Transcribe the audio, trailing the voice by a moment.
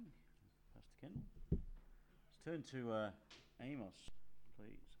Turn to Amos,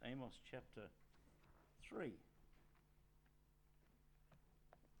 please. Amos chapter 3.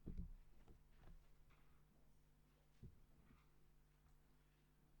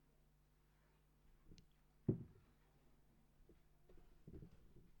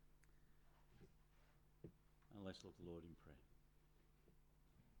 And let's look to the Lord in prayer.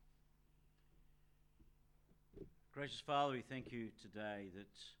 Gracious Father, we thank you today that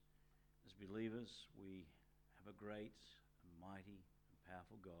as believers we have a great, mighty, and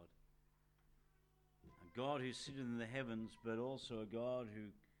powerful God. A God who's seated in the heavens, but also a God who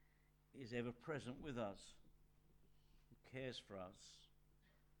is ever present with us, who cares for us,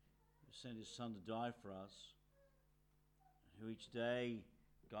 who sent his Son to die for us, and who each day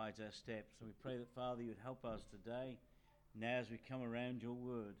guides our steps. And we pray that, Father, you would help us today, now as we come around your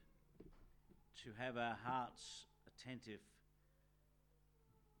word, to have our hearts attentive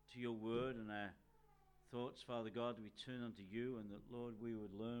to your word and our thoughts, Father God, to be turned unto you, and that, Lord, we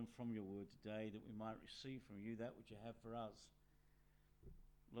would learn from your word today, that we might receive from you that which you have for us.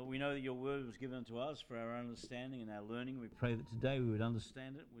 Lord, we know that your word was given unto us for our understanding and our learning. We pray that today we would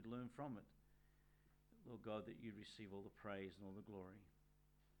understand it, we'd learn from it. Lord God, that you'd receive all the praise and all the glory.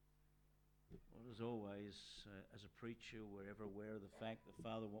 Lord, as always, as a preacher, we're ever aware of the fact that,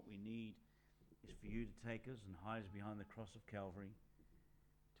 Father, what we need is for you to take us and hide us behind the cross of Calvary,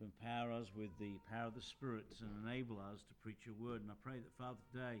 to empower us with the power of the Spirit and enable us to preach your word. And I pray that, Father,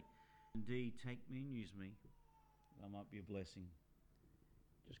 today, indeed, take me and use me, that I might be a blessing.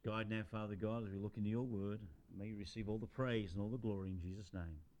 Just guide now, Father God, as we look into your word. May you receive all the praise and all the glory in Jesus'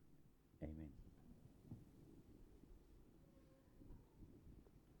 name. Amen.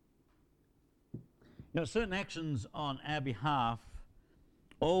 You know, certain actions on our behalf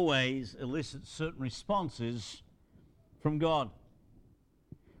always elicit certain responses from God.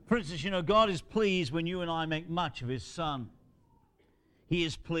 For instance, you know, God is pleased when you and I make much of his Son. He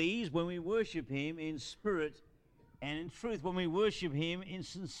is pleased when we worship him in spirit and in truth, when we worship him in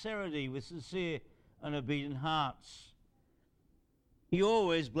sincerity, with sincere and obedient hearts. He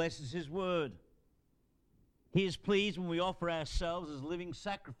always blesses his word. He is pleased when we offer ourselves as living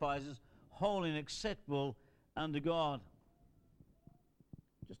sacrifices, holy and acceptable unto God.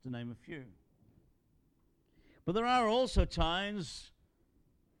 Just to name a few. But there are also times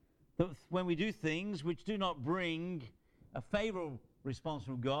when we do things which do not bring a favorable response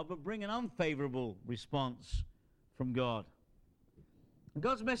from God, but bring an unfavorable response from God. And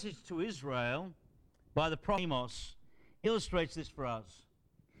God's message to Israel by the prophet Amos illustrates this for us.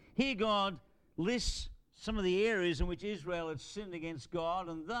 Here God lists some of the areas in which Israel had sinned against God,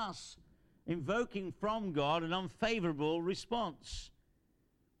 and thus invoking from God an unfavorable response.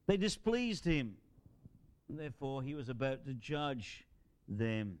 They displeased him, and therefore he was about to judge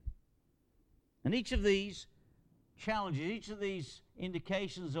them. And each of these challenges, each of these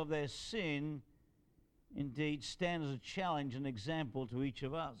indications of their sin, indeed stand as a challenge and example to each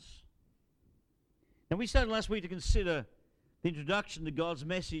of us. Now, we started last week to consider the introduction to God's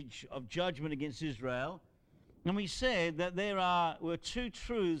message of judgment against Israel, and we said that there were two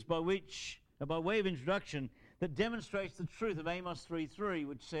truths by way of introduction, that demonstrates the truth of Amos 3:3,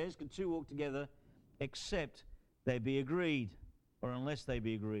 which says, "Can two walk together except they be agreed, or unless they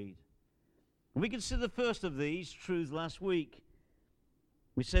be agreed?" And we considered the first of these truths last week.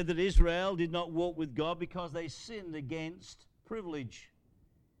 We said that Israel did not walk with God because they sinned against privilege.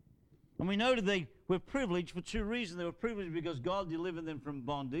 And we noted they were privileged for two reasons. They were privileged because God delivered them from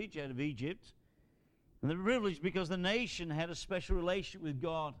bondage out of Egypt. And they were privileged because the nation had a special relationship with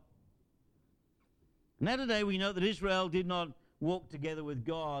God. Now today we know that Israel did not walk together with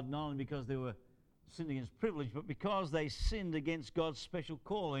God, not only because they were sinned against privilege, but because they sinned against God's special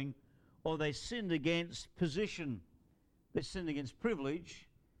calling, or they sinned against position. They sinned against privilege.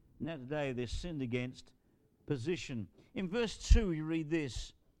 Now today they're sinned against position. In verse 2 you read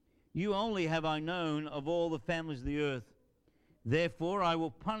this, "You only have I known of all the families of the earth. Therefore I will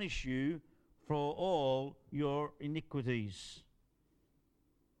punish you for all your iniquities."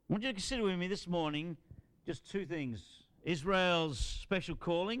 I want you to consider with me this morning just two things: Israel's special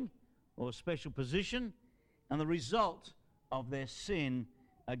calling or special position, and the result of their sin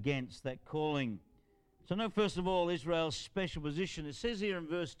against that calling. So note first of all Israel's special position. It says here in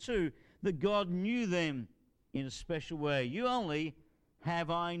verse 2 that God knew them in a special way. "You only have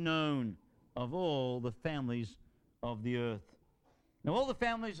I known of all the families of the earth." Now all the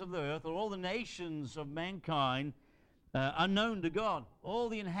families of the earth, or all the nations of mankind, are known to God. All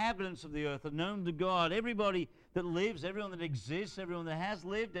the inhabitants of the earth are known to God. Everybody that lives, everyone that exists, everyone that has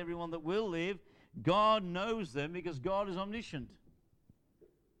lived, everyone that will live, God knows them because God is omniscient.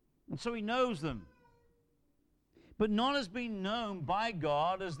 And so he knows them. But none has been known by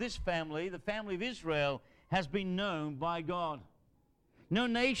God as this family, the family of Israel, has been known by God. No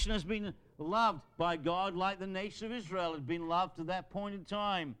nation has been loved by God like the nation of Israel had been loved to that point in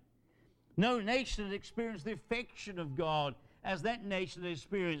time. No nation had experienced the affection of God as that nation had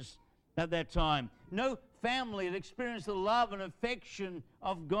experienced at that time. No family had experienced the love and affection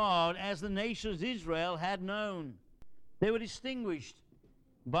of God as the nation of Israel had known. They were distinguished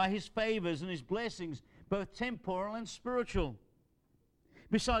by His favors and His blessings, both temporal and spiritual.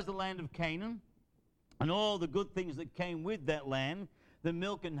 Besides the land of Canaan and all the good things that came with that land, the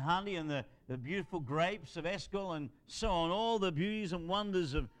milk and honey and the beautiful grapes of Eshcol and so on, all the beauties and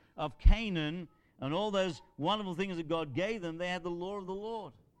wonders of Canaan and all those wonderful things that God gave them, they had the law of the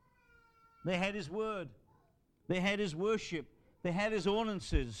Lord. They had His word. They had His worship. They had His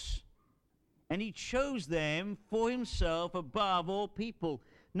ordinances. And He chose them for Himself above all people.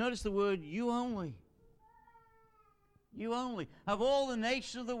 Notice the word, you only. You only. Of all the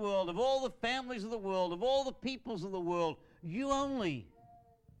nations of the world, of all the families of the world, of all the peoples of the world, you only,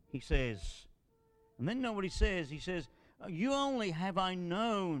 He says. And then know what He says. He says, you only have I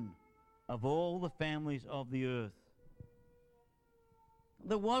known of all the families of the earth.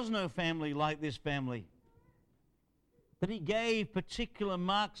 There was no family like this family that He gave particular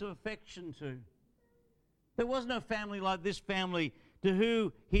marks of affection to. There was no family like this family to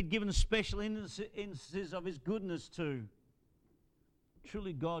who He'd given special instances of His goodness to.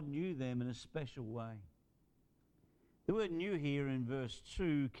 Truly, God knew them in a special way. The word knew here in verse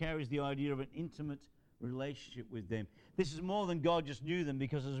 2 carries the idea of an intimate relationship with them. This is more than God just knew them,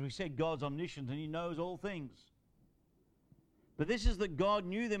 because as we said, God's omniscient and He knows all things. But this is that God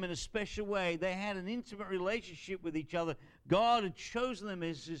knew them in a special way. They had an intimate relationship with each other. God had chosen them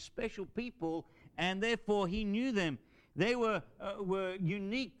as His special people, and therefore He knew them. They were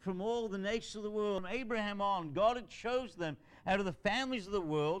unique from all the nations of the world. From Abraham on, God had chosen them out of the families of the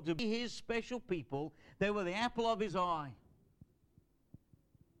world to be His special people. They were the apple of His eye.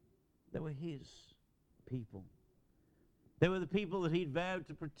 They were His people. They were the people that He'd vowed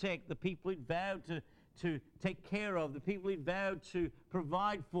to protect, the people He'd vowed to take care of, the people He'd vowed to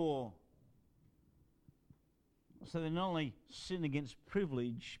provide for. So they not only sinned against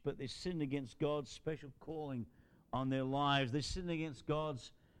privilege, but they sinned against God's special calling on their lives. They sinned against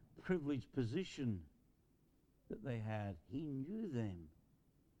God's privileged position that they had. He knew them.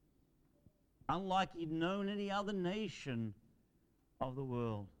 Unlike He'd known any other nation of the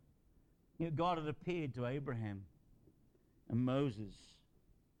world. You know, God had appeared to Abraham and Moses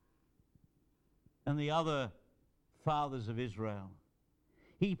and the other fathers of Israel.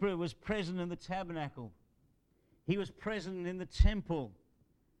 He was present in the tabernacle. He was present in the temple.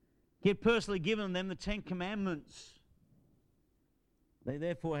 He had personally given them the 10 Commandments. They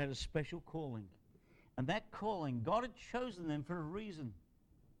therefore had a special calling. And that calling, God had chosen them for a reason.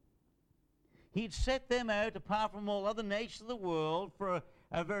 He had set them out apart from all other nations of the world for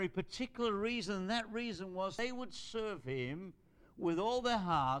a very particular reason. And that reason was they would serve Him with all their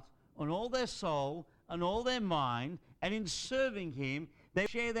heart and all their soul and all their mind. And in serving Him, they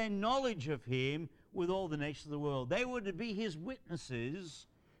would share their knowledge of Him with all the nations of the world. They were to be His witnesses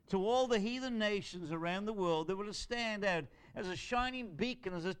to all the heathen nations around the world. They were to stand out as a shining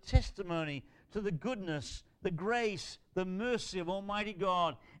beacon, as a testimony to the goodness, the grace, the mercy of Almighty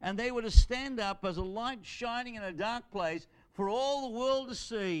God. And they were to stand up as a light shining in a dark place for all the world to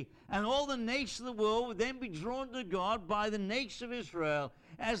see. And all the nations of the world would then be drawn to God by the nation of Israel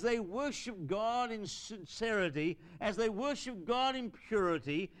as they worship God in sincerity, as they worship God in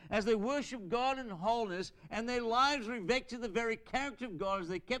purity, as they worship God in holiness, and their lives reflected the very character of God as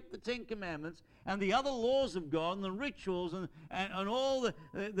they kept the 10 Commandments and the other laws of God and the rituals and all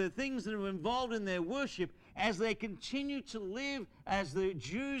the things that are involved in their worship. As they continue to live as the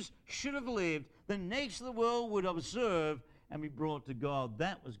Jews should have lived, the nation of the world would observe and be brought to God.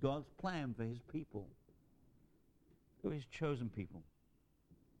 That was God's plan for His people. They were His chosen people.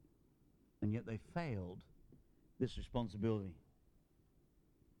 And yet they failed this responsibility.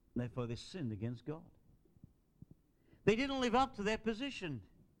 Therefore they sinned against God. They didn't live up to their position.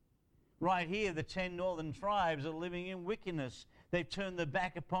 Right here, the 10 northern tribes are living in wickedness. They've turned their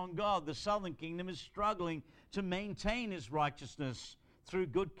back upon God. The southern kingdom is struggling to maintain its righteousness through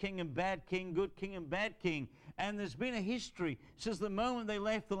good king and bad king, good king and bad king. And there's been a history since the moment they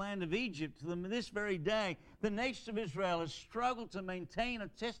left the land of Egypt to this very day. The nation of Israel has struggled to maintain a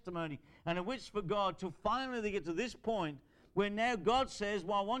testimony and a witness for God till finally they get to this point where now God says,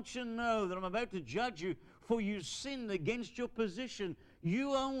 well, I want you to know that I'm about to judge you, for you sinned against your position.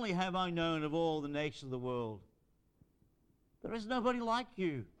 You only have I known of all the nations of the world. There is nobody like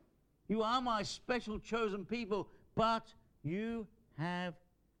you. You are my special chosen people, but you have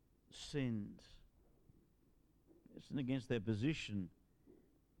sinned. They sinned against their position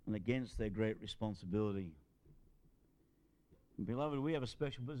and against their great responsibility. And beloved, we have a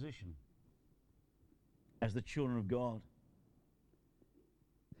special position as the children of God.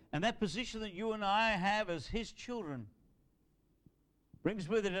 And that position that you and I have as His children brings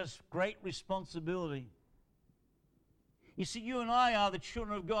with it us great responsibility. You see, you and I are the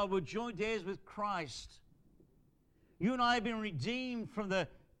children of God. We're joint heirs with Christ. You and I have been redeemed from the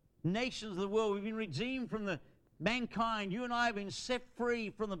nations of the world. We've been redeemed from the mankind. You and I have been set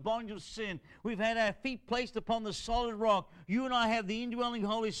free from the bondage of sin. We've had our feet placed upon the solid rock. You and I have the indwelling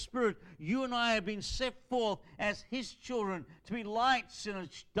Holy Spirit. You and I have been set forth as His children to be lights in a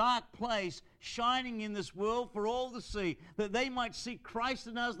dark place, shining in this world for all to see, that they might see Christ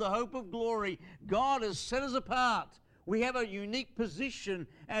in us, the hope of glory. God has set us apart. We have a unique position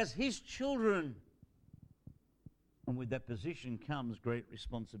as His children. And with that position comes great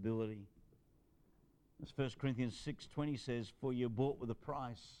responsibility. As 1 Corinthians 6:20 says, for you're bought with a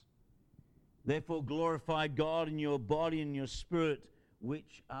price. Therefore glorify God in your body and your spirit,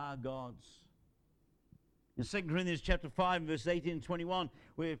 which are God's. In 2 Corinthians chapter 5, verse 18 and 21,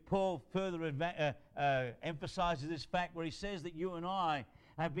 where Paul further emphasizes this fact, where he says that you and I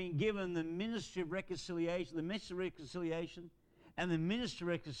have been given the ministry of reconciliation, the message of reconciliation, and the ministry of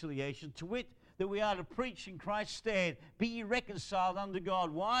reconciliation, to wit, that we are to preach in Christ's stead, be ye reconciled unto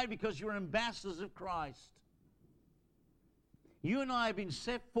God. Why? Because you're ambassadors of Christ. You and I have been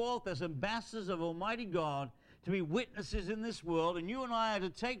set forth as ambassadors of Almighty God to be witnesses in this world, and you and I are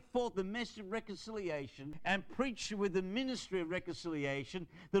to take forth the message of reconciliation and preach with the ministry of reconciliation,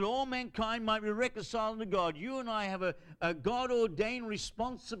 that all mankind might be reconciled unto God. You and I have a God-ordained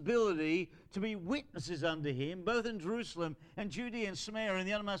responsibility to be witnesses unto Him, both in Jerusalem and Judea and Samaria and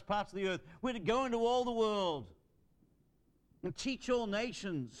the uttermost parts of the earth. We're to go into all the world and teach all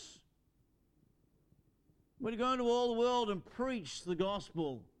nations. We're to go into all the world and preach the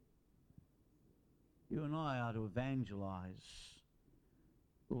gospel. You and I are to evangelize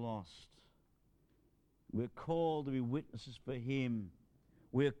the lost. We're called to be witnesses for Him.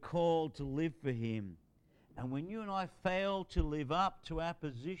 We're called to live for Him. And when you and I fail to live up to our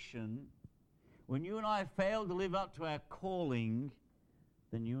position, when you and I fail to live up to our calling,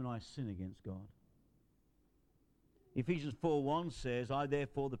 then you and I sin against God. Ephesians 4:1 says, I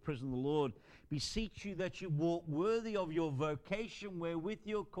therefore, the prisoner of the Lord, beseech you that you walk worthy of your vocation wherewith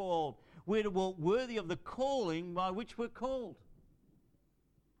you're called. We're to walk worthy of the calling by which we're called.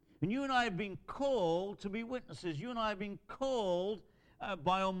 And you and I have been called to be witnesses. You and I have been called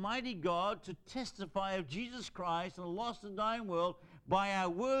by Almighty God to testify of Jesus Christ in a lost and dying world by our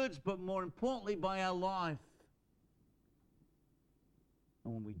words, but more importantly, by our life.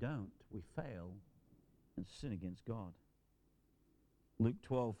 And when we don't, we fail and sin against God. Luke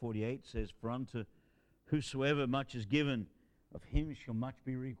 12:48 says, for unto whosoever much is given, of him shall much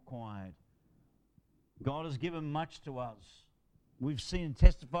be required. God has given much to us. We've seen and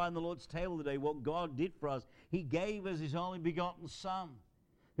testified in the Lord's table today what God did for us. He gave us His only begotten Son,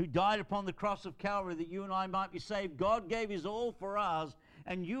 who died upon the cross of Calvary that you and I might be saved. God gave His all for us,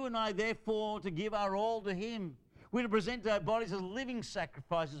 and you and I, therefore, to give our all to Him. We're to present our bodies as living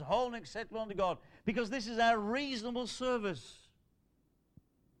sacrifices, whole and acceptable unto God, because this is our reasonable service.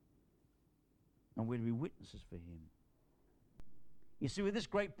 And we're to be witnesses for Him. You see, with this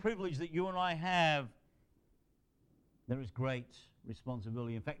great privilege that you and I have, there is great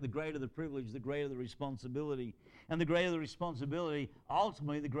responsibility. In fact, the greater the privilege, the greater the responsibility. And the greater the responsibility,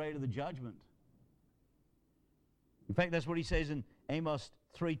 ultimately, the greater the judgment. In fact, that's what he says in Amos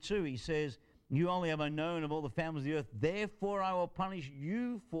 3:2. He says, you only have I known of all the families of the earth, therefore I will punish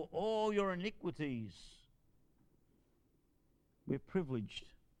you for all your iniquities. We're privileged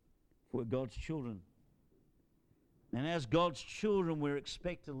for God's children. And as God's children, we're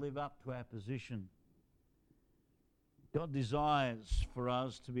expected to live up to our position. God desires for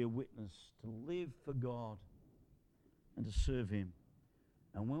us to be a witness, to live for God, and to serve Him.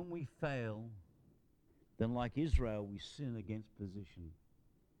 And when we fail, then like Israel, we sin against position.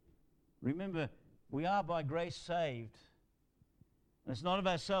 Remember, we are by grace saved. And it's not of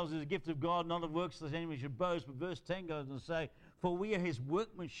ourselves, it's a gift of God, not of works that anyone should boast. But verse 10 goes on to say, for we are His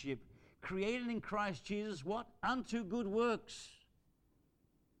workmanship, created in Christ Jesus, what? Unto good works,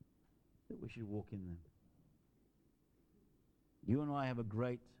 that we should walk in them. You and I have a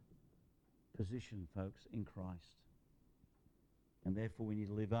great position, folks, in Christ. And therefore we need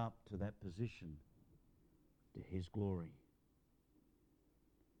to live up to that position to His glory.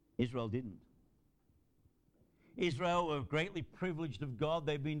 Israel didn't. Israel were greatly privileged of God.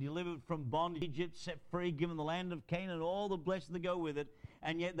 They've been delivered from bondage, Egypt, set free, given the land of Canaan, all the blessings that go with it.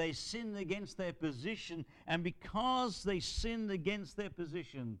 And yet they sinned against their position. And because they sinned against their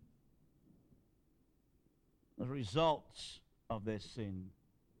position, the results of their sin,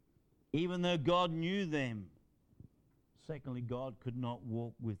 even though God knew them, secondly, God could not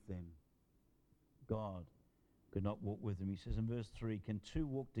walk with them. God could not walk with them. He says in verse 3, can two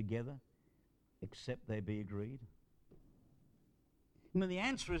walk together except they be agreed? I mean, the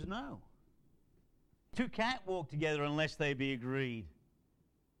answer is no. Two can't walk together unless they be agreed.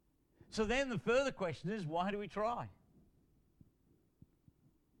 So then the further question is, why do we try?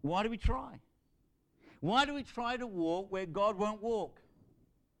 Why do we try? Why do we try to walk where God won't walk?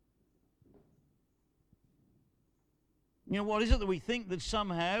 You know, what is it that we think that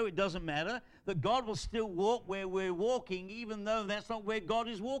somehow it doesn't matter, that God will still walk where we're walking, even though that's not where God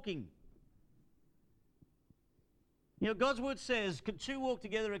is walking? You know, God's word says, can two walk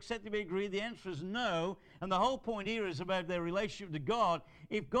together except they be agreed? The answer is no. And the whole point here is about their relationship to God.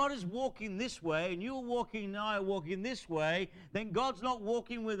 If God is walking this way, and you're walking and I are walking this way, then God's not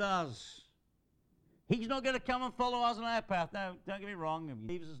walking with us. He's not going to come and follow us on our path. Now, don't get me wrong. If he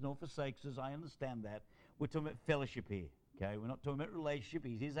leaves us nor forsakes us, I understand that. We're talking about fellowship here. Okay, we're not talking about relationship.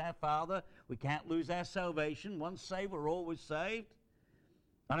 He is our Father. We can't lose our salvation. Once saved, we're always saved.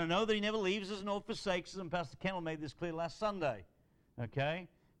 And I know that he never leaves us nor forsakes us, and Pastor Kendall made this clear last Sunday. Okay?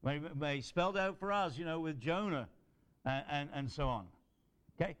 He spelled out for us, you know, with Jonah and so on.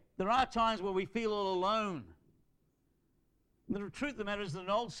 Okay? There are times where we feel all alone. The truth of the matter is there's an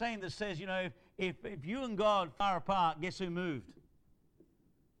old saying that says, you know, if you and God far apart, guess who moved?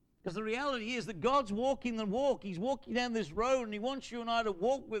 Because the reality is that God's walking the walk. He's walking down this road, and he wants you and I to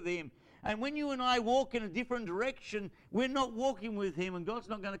walk with him. And when you and I walk in a different direction, we're not walking with him, and God's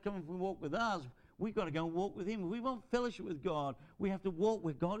not going to come and walk with us. We've got to go and walk with him. If we want fellowship with God, we have to walk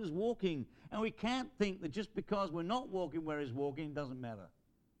where God is walking. And we can't think that just because we're not walking where he's walking, it doesn't matter.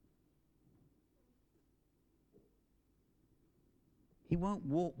 He won't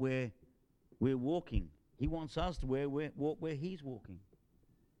walk where we're walking. He wants us to walk where he's walking.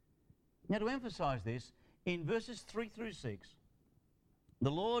 Now, to emphasize this, in verses 3 through 6,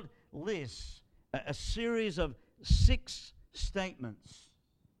 the Lord lists a series of 6 statements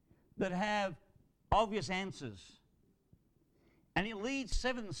that have obvious answers. And he leads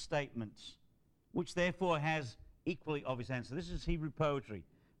 7 statements, which therefore has equally obvious answers. This is Hebrew poetry.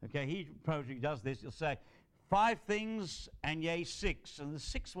 Okay, Hebrew poetry does this. You'll say, 5 things and yea 6. And the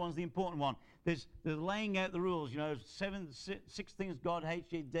 6th one's the important one. There's laying out the rules. You know, 6 things God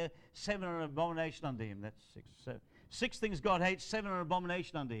hates, 7 are an abomination unto him. That's 6. 6 things God hates, 7 are an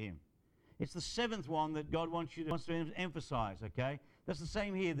abomination unto him. It's the 7th one that God wants to emphasize, okay? That's the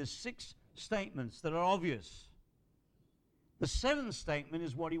same here. There's 6 statements that are obvious. The 7th statement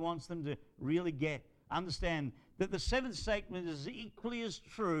is what he wants them to really understand that the 7th statement is equally as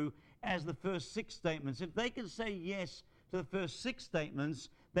true as the first 6 statements. If they can say yes to the first 6 statements,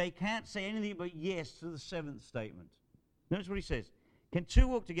 they can't say anything but yes to the 7th statement. Notice what he says. Can two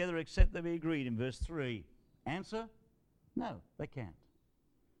walk together except they be agreed in verse 3? Answer? No, they can't.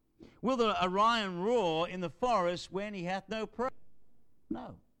 Will the lion roar in the forest when he hath no prey?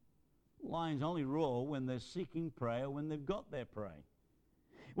 No. Lions only roar when they're seeking prey or when they've got their prey.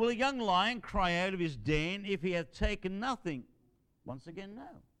 Will a young lion cry out of his den if he hath taken nothing? Once again, no.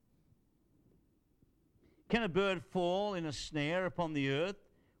 Can a bird fall in a snare upon the earth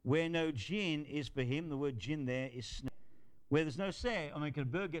where no gin is for him? The word gin there is snare. Where there's no snare. I mean, can a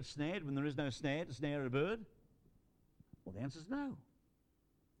bird get snared when there is no snare to snare a bird? Well, the answer is no.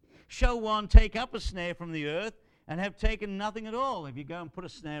 Shall one take up a snare from the earth and have taken nothing at all? If you go and put a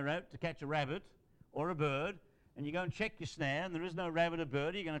snare out to catch a rabbit or a bird, and you go and check your snare, and there is no rabbit or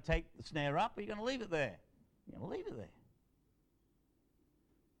bird, are you going to take the snare up, or are you going to leave it there? You're going to leave it there.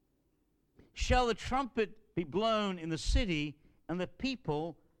 Shall the trumpet be blown in the city, and the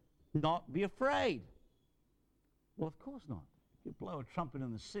people not be afraid? Well, of course not. If you blow a trumpet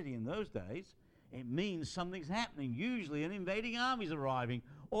in the city in those days, it means something's happening. Usually an invading army's arriving,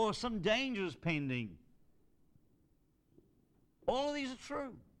 or some danger is pending. All of these are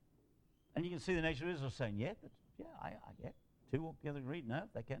true. And you can see the nation of Israel saying, yeah, I get. Two walk together agreed. No,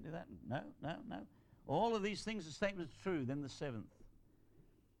 they can't do that. No. All of these things, the statement is true. Then the 7th.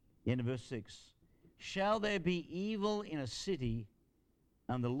 The end of verse 6. Shall there be evil in a city,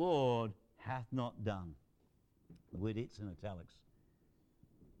 and the Lord hath not done? The word it's in italics.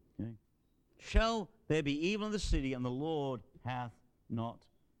 Okay. Shall there be evil in the city, and the Lord hath not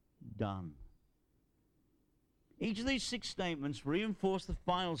done? Each of these 6 statements reinforce the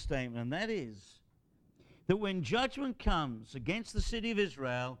final statement, and that is that when judgment comes against the city of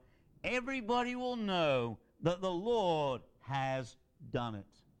Israel, everybody will know that the Lord has done it.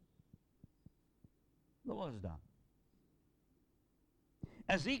 The Lord has done.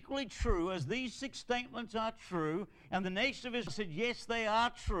 As equally true as these 6 statements are true, and the nation of Israel said, yes, they are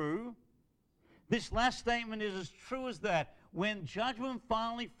true, this last statement is as true as that. When judgment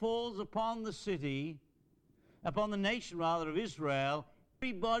finally falls upon the city, upon the nation rather of Israel,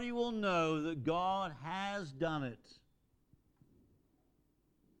 everybody will know that God has done it.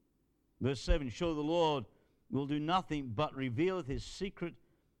 Verse 7, surely the Lord will do nothing but revealeth his secret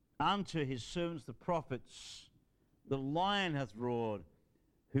unto his servants the prophets. The lion hath roared,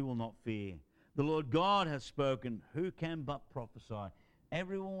 who will not fear? The Lord God hath spoken, who can but prophesy?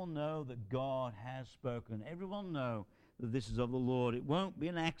 Everyone will know that God has spoken. Everyone will know that this is of the Lord. It won't be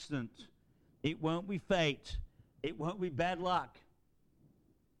an accident. It won't be fate. It won't be bad luck.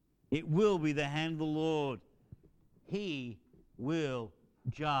 It will be the hand of the Lord. He will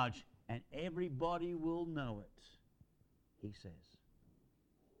judge, and everybody will know it, he says.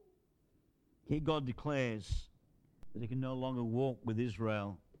 Here God declares that he can no longer walk with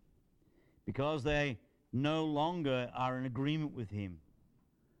Israel because they no longer are in agreement with him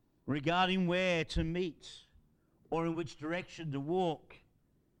regarding where to meet or in which direction to walk.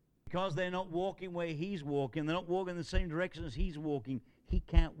 Because they're not walking where he's walking, they're not walking in the same direction as he's walking, he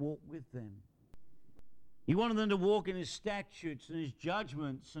can't walk with them. He wanted them to walk in his statutes and his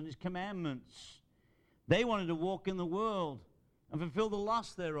judgments and his commandments. They wanted to walk in the world and fulfill the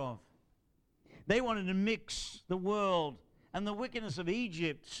lust thereof. They wanted to mix the world and the wickedness of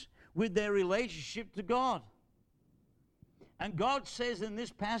Egypt with their relationship to God. And God says in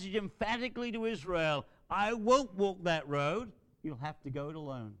this passage emphatically to Israel, I won't walk that road. You'll have to go it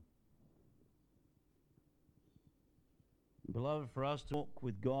alone. Beloved, for us to walk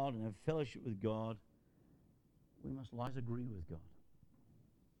with God and have fellowship with God, we must likewise agree with God.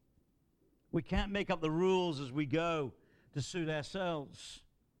 We can't make up the rules as we go to suit ourselves.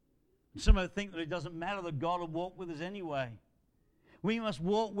 Some of us think that it doesn't matter that God will walk with us anyway. We must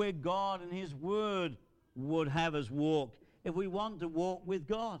walk where God and his word would have us walk if we want to walk with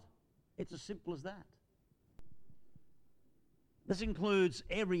God. It's as simple as that. This includes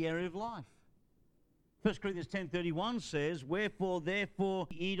every area of life. 1 Corinthians 10:31 says, wherefore, therefore,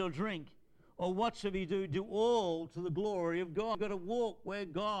 eat or drink, or whatsoever you do, do all to the glory of God. We've got to walk where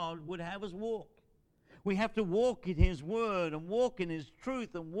God would have us walk. We have to walk in his word and walk in his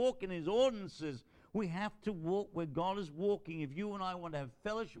truth and walk in his ordinances. We have to walk where God is walking. If you and I want to have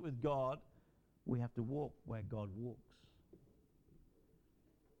fellowship with God, we have to walk where God walks.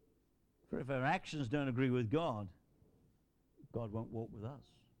 For if our actions don't agree with God, God won't walk with us.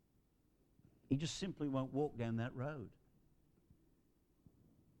 He just simply won't walk down that road.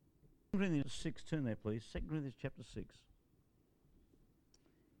 2 Corinthians 6, turn there please. 2 Corinthians chapter 6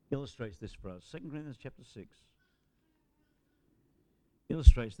 illustrates this for us. 2 Corinthians chapter 6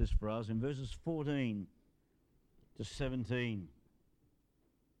 illustrates this for us in verses 14 to 17.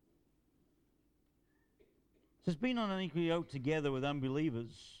 It says, be not unequally yoked together with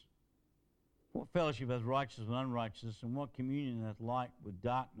unbelievers. What fellowship hath righteousness with unrighteousness, and what communion hath light with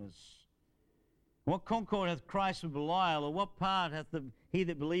darkness? What concord hath Christ with Belial, or what part hath he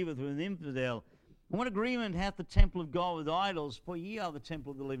that believeth with an infidel? And what agreement hath the temple of God with idols? For ye are the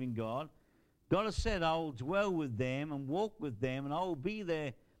temple of the living God. God has said, I will dwell with them and walk with them, and I will be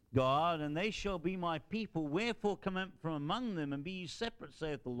their God, and they shall be my people. Wherefore come out from among them, and be ye separate,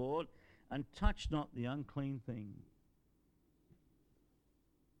 saith the Lord, and touch not the unclean thing.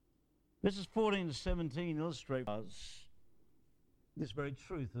 Verses 14 to 17 illustrate us this very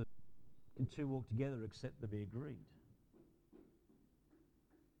truth, that can two walk together except they be agreed.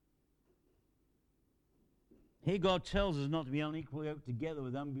 Here God tells us not to be unequally yoked together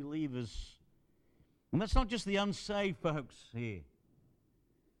with unbelievers. And that's not just the unsaved folks here,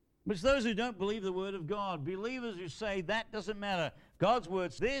 but it's those who don't believe the word of God. Believers who say that doesn't matter. God's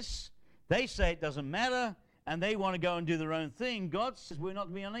word's this. They say it doesn't matter, and they want to go and do their own thing. God says we're not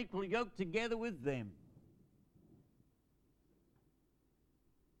to be unequally yoked together with them.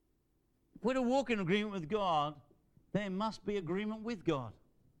 If we're to walk in agreement with God, there must be agreement with God.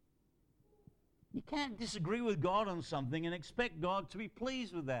 You can't disagree with God on something and expect God to be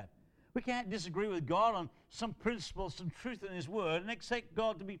pleased with that. We can't disagree with God on some principle, some truth in his word, and expect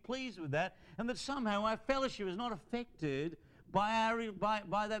God to be pleased with that, and that somehow our fellowship is not affected by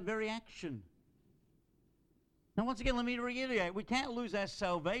that very action. Now, once again, let me reiterate, we can't lose our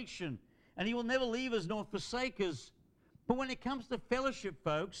salvation, and he will never leave us nor forsake us. But when it comes to fellowship,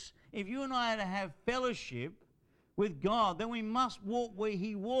 folks, if you and I are to have fellowship, with God, then we must walk where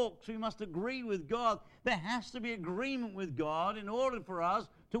he walks. We must agree with God. There has to be agreement with God in order for us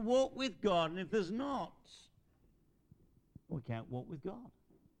to walk with God. And if there's not, we can't walk with God.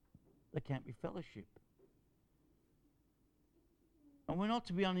 There can't be fellowship. And we're not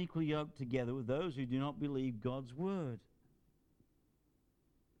to be unequally yoked together with those who do not believe God's word.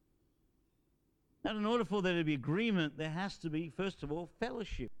 Now, in order for there to be agreement, there has to be, first of all,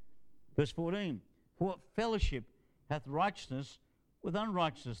 fellowship. Verse 14, for what fellowship hath righteousness with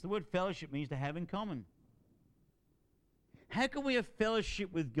unrighteousness? The word fellowship means to have in common. How can we have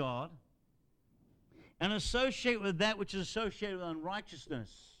fellowship with God and associate with that which is associated with unrighteousness?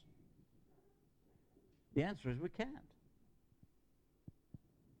 The answer is we can't.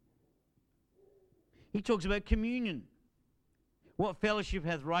 He talks about communion. What fellowship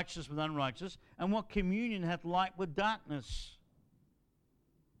hath righteousness with unrighteousness, and what communion hath light with darkness?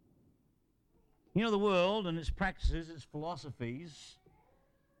 You know, the world and its practices, its philosophies,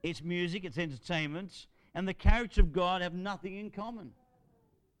 its music, its entertainment, and the character of God have nothing in common.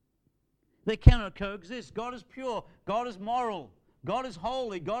 They cannot coexist. God is pure. God is moral. God is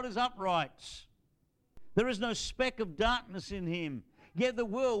holy. God is upright. There is no speck of darkness in him. Yet the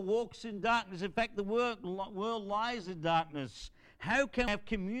world walks in darkness. In fact, the world lies in darkness. How can we have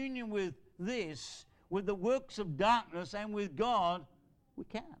communion with this, with the works of darkness, and with God? We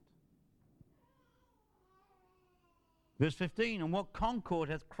can't. Verse 15, and what concord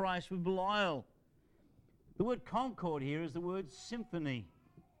hath Christ with Belial? The word concord here is the word symphony.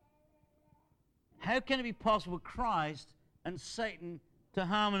 How can it be possible for Christ and Satan to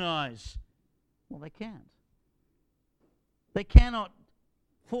harmonize? Well, they can't. They cannot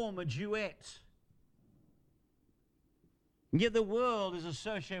form a duet. Yet the world is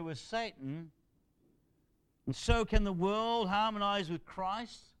associated with Satan, and so can the world harmonize with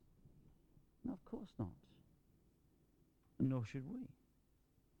Christ? No, of course not. And nor should we.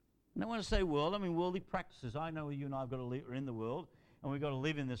 And I want to say world, I mean worldly practices. I know you and I have got to live, are in the world, and we've got to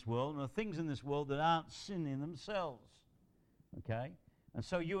live in this world, and there are things in this world that aren't sin in themselves. Okay? And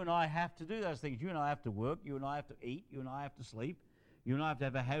so you and I have to do those things. You and I have to work. You and I have to eat. You and I have to sleep. You and I have to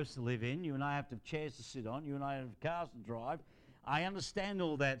have a house to live in. You and I have to have chairs to sit on. You and I have cars to drive. I understand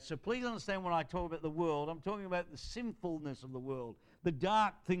all that. So please understand when I talk about the world, I'm talking about the sinfulness of the world, the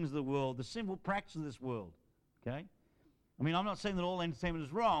dark things of the world, the sinful practice of this world. Okay? I mean, I'm not saying that all entertainment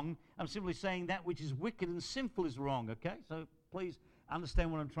is wrong. I'm simply saying that which is wicked and sinful is wrong. Okay? So please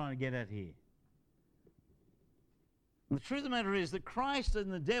understand what I'm trying to get at here. And the truth of the matter is that Christ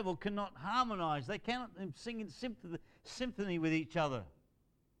and the devil cannot harmonize. They cannot sing in symphony with each other.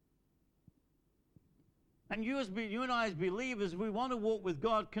 And you and I as believers, if we want to walk with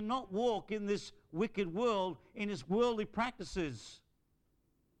God, cannot walk in this wicked world, in its worldly practices.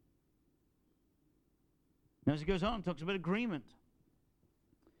 Now, as he goes on, talks about agreement.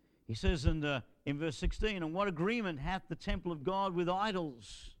 He says in verse 16, and what agreement hath the temple of God with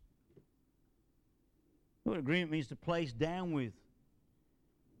idols? What agreement means to place down with.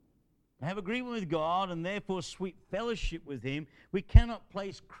 To have agreement with God and therefore sweet fellowship with him, we cannot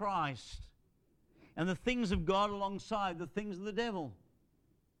place Christ and the things of God alongside the things of the devil.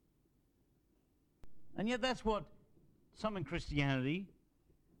 And yet that's what some in Christianity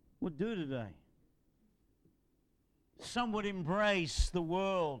would do today. Some would embrace the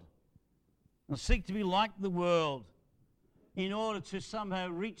world and seek to be like the world in order to somehow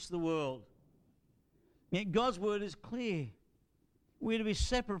reach the world. Yet God's word is clear. We're to be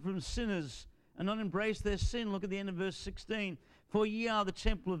separate from sinners and not embrace their sin. Look at the end of verse 16. For ye are the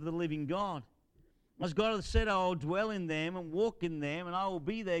temple of the living God. As God hath said, I will dwell in them and walk in them, and I will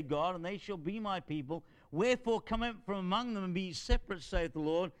be their God, and they shall be my people. Wherefore come out from among them and be separate, saith the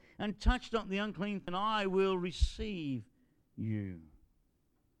Lord, and touch not the unclean, and I will receive you.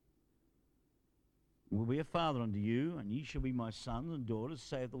 I will be a father unto you, and ye shall be my sons and daughters,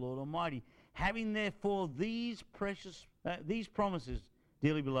 saith the Lord Almighty. Having therefore these promises,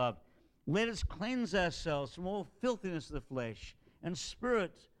 dearly beloved, let us cleanse ourselves from all filthiness of the flesh and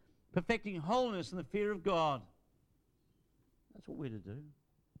spirit, perfecting holiness in the fear of God. That's what we're to do.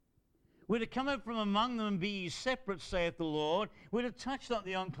 We're to come out from among them and be ye separate, saith the Lord. We're to touch not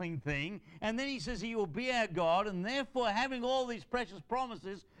the unclean thing. And then he says he will be our God. And therefore, having all these precious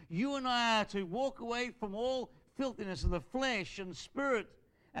promises, you and I are to walk away from all filthiness of the flesh and spirit,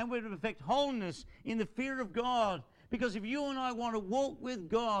 and we're to perfect holiness in the fear of God. Because if you and I want to walk with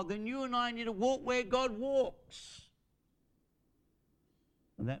God, then you and I need to walk where God walks.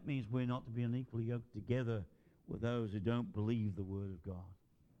 And that means we're not to be unequally yoked together with those who don't believe the word of God.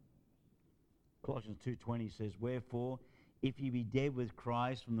 Colossians 2:20 says, wherefore, if ye be dead with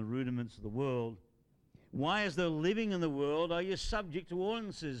Christ from the rudiments of the world, Why, as though living in the world, are you subject to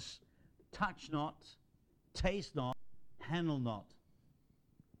ordinances? Touch not, taste not, handle not.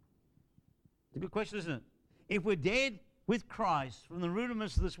 It's a good question, isn't it? If we're dead with Christ from the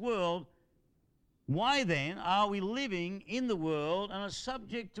rudiments of this world, why then are we living in the world and are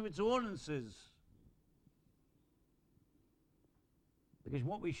subject to its ordinances? Because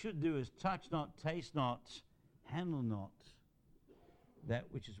what we should do is touch not, taste not, handle not that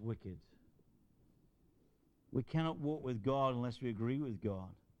which is wicked. We cannot walk with God unless we agree with God.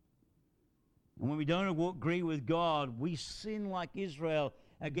 And when we don't agree with God, we sin like Israel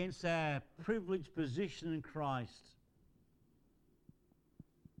against our privileged position in Christ.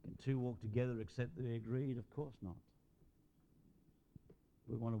 Can two walk together except they agreed? Of course not.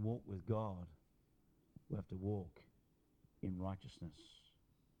 We want to walk with God. We have to walk in righteousness.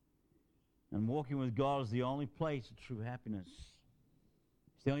 And walking with God is the only place of true happiness.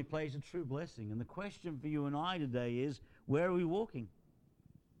 It's the only place of true blessing. And the question for you and I today is, where are we walking?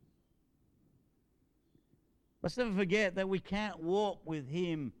 Let's never forget that we can't walk with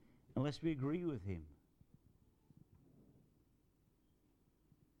Him unless we agree with Him.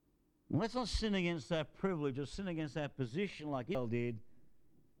 And let's not sin against our privilege or sin against our position like Israel did.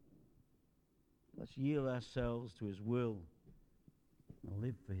 Let's yield ourselves to His will and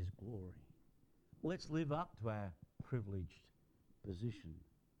live for His glory. Let's live up to our privileged position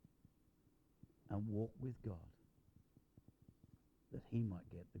and walk with God that He might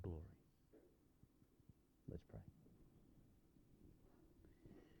get the glory. Let's pray.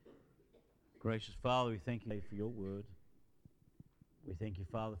 Gracious Father, we thank you for your word. We thank you,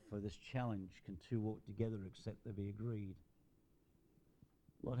 Father, for this challenge. Can two walk together except they be agreed?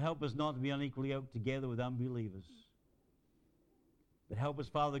 Lord, help us not to be unequally yoked together with unbelievers. But help us,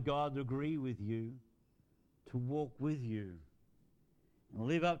 Father God, to agree with you, to walk with you, and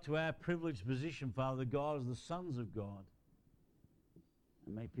live up to our privileged position, Father God, as the sons of God.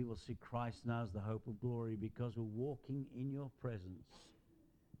 And may people see Christ now as the hope of glory because we're walking in your presence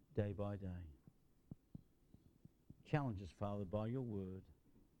day by day. Challenge us, Father, by your word.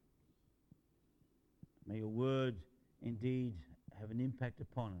 May your word indeed have an impact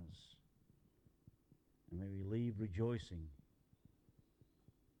upon us. And may we leave rejoicing.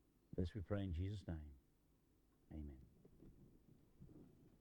 This we pray in Jesus' name. Amen.